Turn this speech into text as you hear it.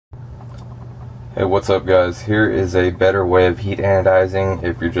Hey, what's up guys? Here is a better way of heat anodizing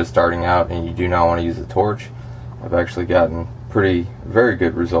if you're just starting out and you do not want to use a torch. I've actually gotten very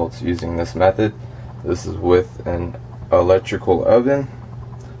good results using this method. This is with an electrical oven.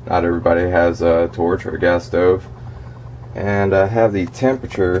 Not everybody has a torch or a gas stove. And I have the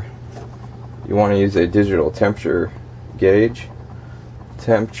temperature. You want to use a digital temperature gauge.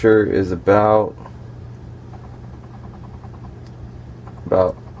 Temperature is about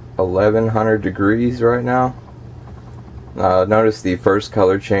 1100 degrees right now. Notice the first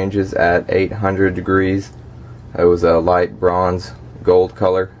color changes at 800 degrees. It was a light bronze gold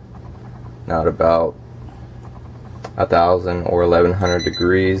color. Now at about 1000 or 1100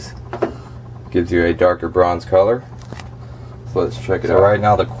 degrees gives you a darker bronze color. So let's check it out. Right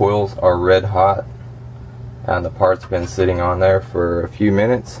now the coils are red hot and the part's been sitting on there for a few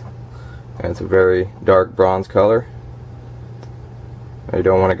minutes, and it's a very dark bronze color. You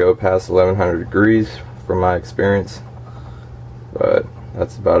don't want to go past 1100 degrees from my experience, but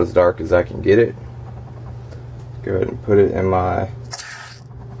that's about as dark as I can get it. Go ahead and put it in my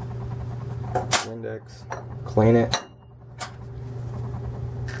Windex, clean it.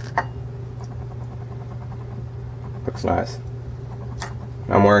 Looks nice.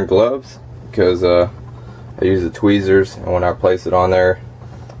 I'm wearing gloves because I use the tweezers, and when I place it on there,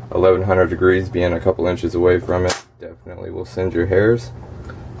 1100 degrees being a couple inches away from it definitely will send your hairs.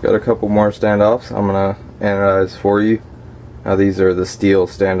 Got a couple more standoffs I'm gonna anodize for you. Now these are the steel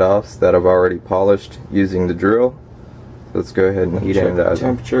standoffs that I've already polished using the drill. Let's go ahead and heat anodize.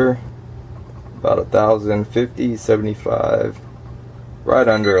 Temperature about 1050, 75, right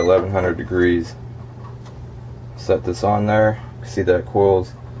under 1100 degrees. Set this on there. You can see that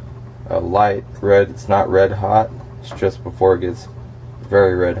coil's light red. It's not red hot. It's just before it gets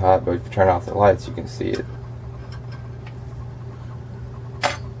very red hot, but if you turn off the lights you can see it.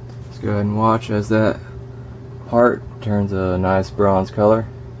 Let's go ahead and watch as that part turns a nice bronze color.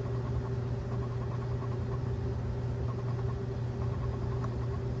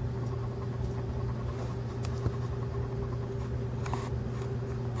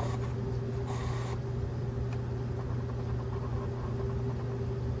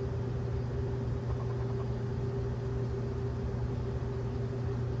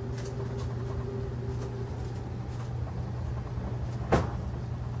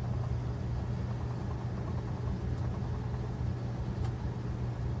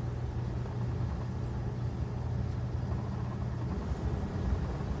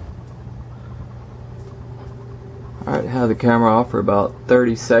 Alright, have the camera off for about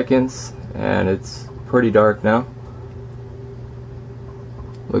 30 seconds and it's pretty dark now.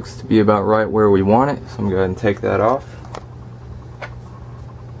 Looks to be about right where we want it, so I'm going to go ahead and take that off.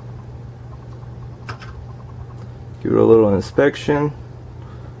 Give it a little inspection.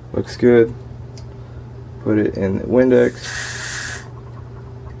 Looks good. Put it in the Windex.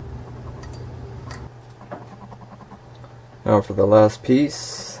 Now for the last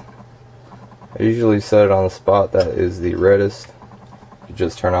piece. I usually set it on the spot that is the reddest. You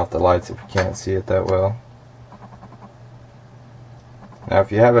just turn off the lights if you can't see it that well. Now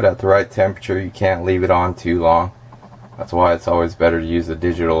if you have it at the right temperature, you can't leave it on too long. That's why it's always better to use a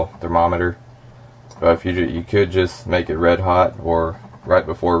digital thermometer. But if you could just make it red hot or right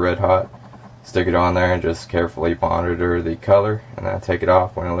before red hot, stick it on there and just carefully monitor the color and then take it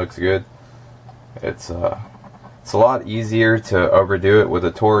off when it looks good. It's a lot easier to overdo it with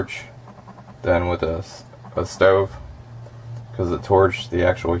a torch than with a stove, because the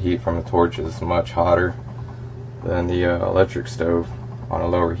actual heat from the torch is much hotter than the electric stove on a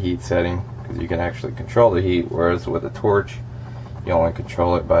lower heat setting, because you can actually control the heat, whereas with a torch you only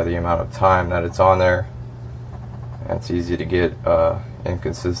control it by the amount of time that it's on there, and it's easy to get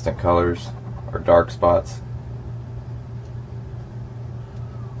inconsistent colors or dark spots.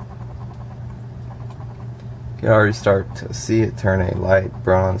 You can already start to see it turn a light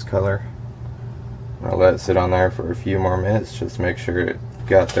bronze color. I'll let it sit on there for a few more minutes just to make sure it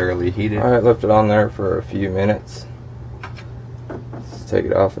got thoroughly heated. Alright, left it on there for a few minutes. Let's take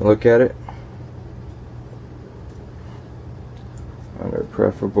it off and look at it. Under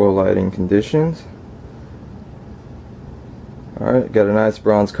preferable lighting conditions. Alright, got a nice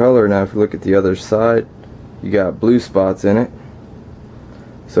bronze color. Now if you look at the other side, you got blue spots in it.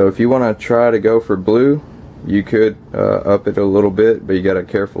 So if you want to try to go for blue, you could up it a little bit, but you got to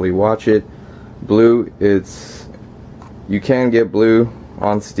carefully watch it. Blue, you can get blue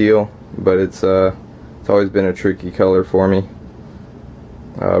on steel, but it's always been a tricky color for me.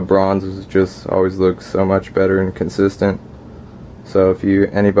 Bronze just always looks so much better and consistent. So if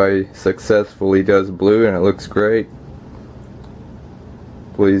anybody successfully does blue and it looks great,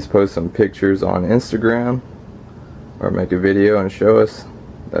 please post some pictures on Instagram or make a video and show us.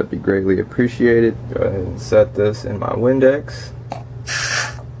 That'd be greatly appreciated. Go ahead and set this in my Windex.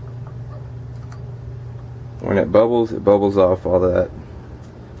 When it bubbles off all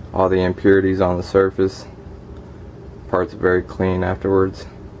the impurities on the surface. Parts are very clean afterwards.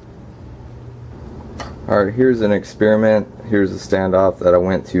 Alright, here's an experiment. Here's a standoff that I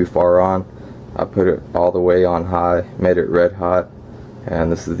went too far on. I put it all the way on high, made it red hot,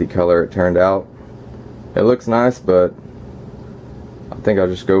 and this is the color it turned out. It looks nice, but I think I'll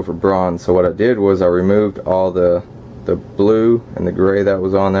just go for bronze. So what I did was I removed all the blue and the gray that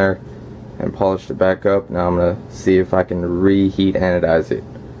was on there and polished it back up. Now I'm going to see if I can reheat anodize it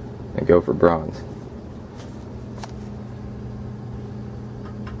and go for bronze.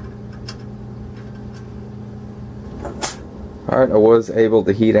 Alright, I was able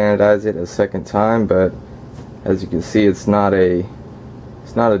to heat anodize it a second time, but as you can see, it's not a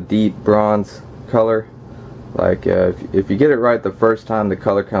deep bronze color. Like if you get it right the first time, the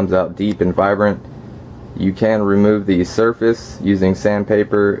color comes out deep and vibrant. You can remove the surface using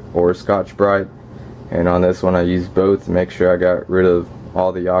sandpaper or Scotch-Brite, and on this one I used both to make sure I got rid of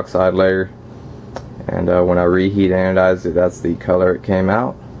all the oxide layer. And when I reheat anodized it, that's the color it came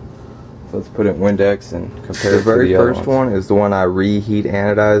out. So let's put it in Windex and compare. The very first one is the one I reheat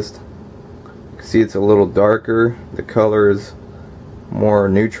anodized. You can see it's a little darker. The color is more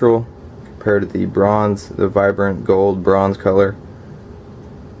neutral compared to the bronze, the vibrant gold bronze color.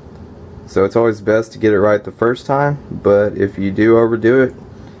 So it's always best to get it right the first time, but if you do overdo it,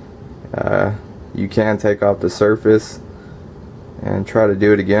 you can take off the surface and try to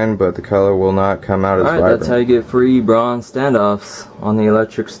do it again, but the color will not come out as vibrant. Alright, that's how you get free bronze standoffs on the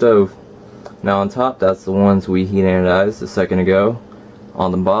electric stove. Now on top, that's the ones we heat anodized a second ago.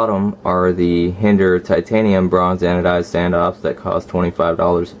 On the bottom are the Hinder titanium bronze anodized standoffs that cost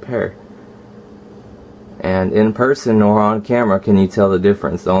 $25 a pair. And in person or on camera, can you tell the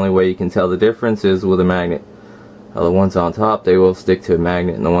difference? The only way you can tell the difference is with a magnet. The ones on top, they will stick to a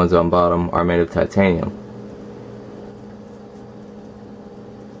magnet, and the ones on bottom are made of titanium.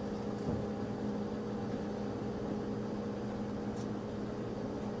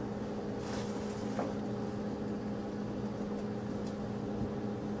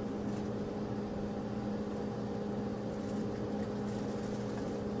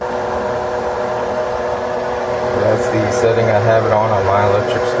 That's the setting I have it on my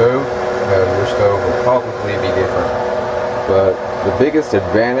electric stove. Your stove will probably be different. But the biggest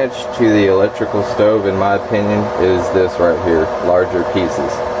advantage to the electrical stove, in my opinion, is this right here, larger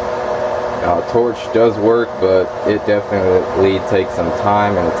pieces. Now a torch does work, but it definitely takes some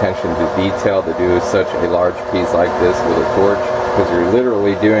time and attention to detail to do such a large piece like this with a torch, because you're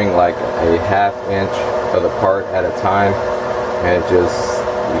literally doing like a ½ inch of the part at a time, and you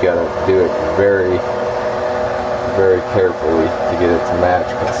gotta do it very carefully to get it to match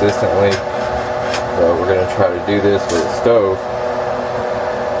consistently. So we're going to try to do this with a stove.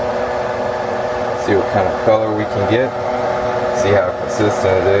 See what kind of color we can get. See how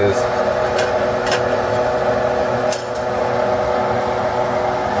consistent it is.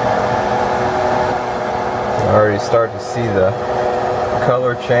 I already start to see the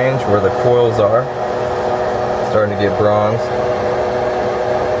color change where the coils are. Starting to get bronze.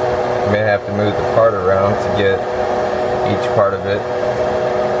 You may have to move the part around to get each part of it,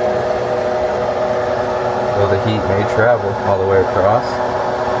 so the heat may travel all the way across.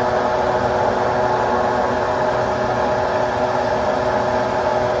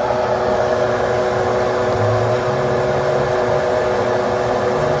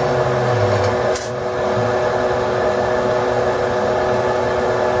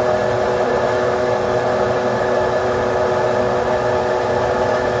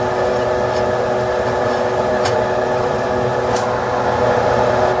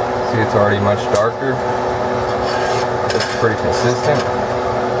 It's already much darker. It's pretty consistent.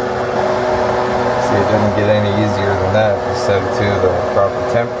 See, it doesn't get any easier than that. Just set it to the proper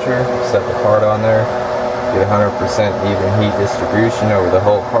temperature, set the part on there, get 100% even heat distribution over the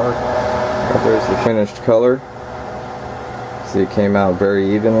whole part. Right, there's the finished color. See, it came out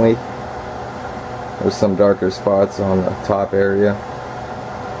very evenly. There's some darker spots on the top area,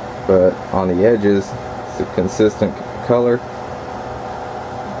 but on the edges, it's a consistent color.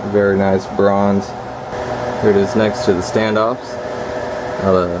 Very nice bronze. Here it is next to the standoffs.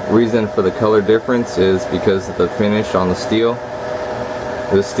 Now the reason for the color difference is because of the finish on the steel.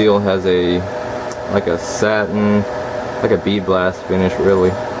 This steel has like a satin, like a bead blast finish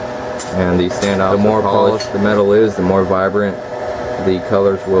really. And the standoffs, the more polished the metal is, the more vibrant the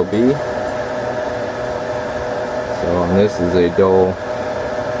colors will be. So on this is a dull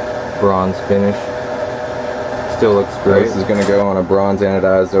bronze finish. Still looks great. This is going to go on a bronze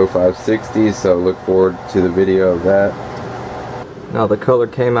anodized 0560, so look forward to the video of that. Now the color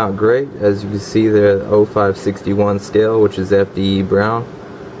came out great. As you can see, the 0561 scale, which is FDE brown.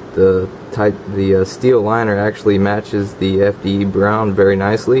 The steel liner actually matches the FDE brown very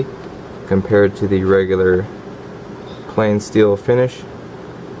nicely compared to the regular plain steel finish.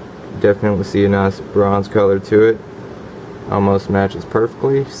 Definitely see a nice bronze color to it. Almost matches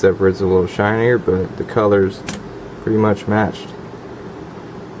perfectly, except for it's a little shinier, but the colors pretty much matched.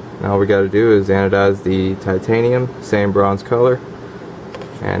 Now all we got to do is anodize the titanium, same bronze color,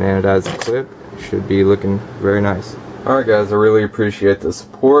 and anodize the clip. Should be looking very nice. Alright guys, I really appreciate the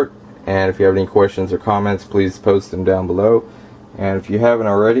support, and if you have any questions or comments, please post them down below. And if you haven't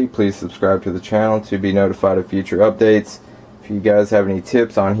already, please subscribe to the channel to be notified of future updates. If you guys have any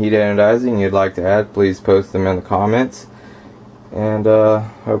tips on heat anodizing you'd like to add, please post them in the comments. And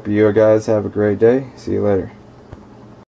hope you guys have a great day. See you later.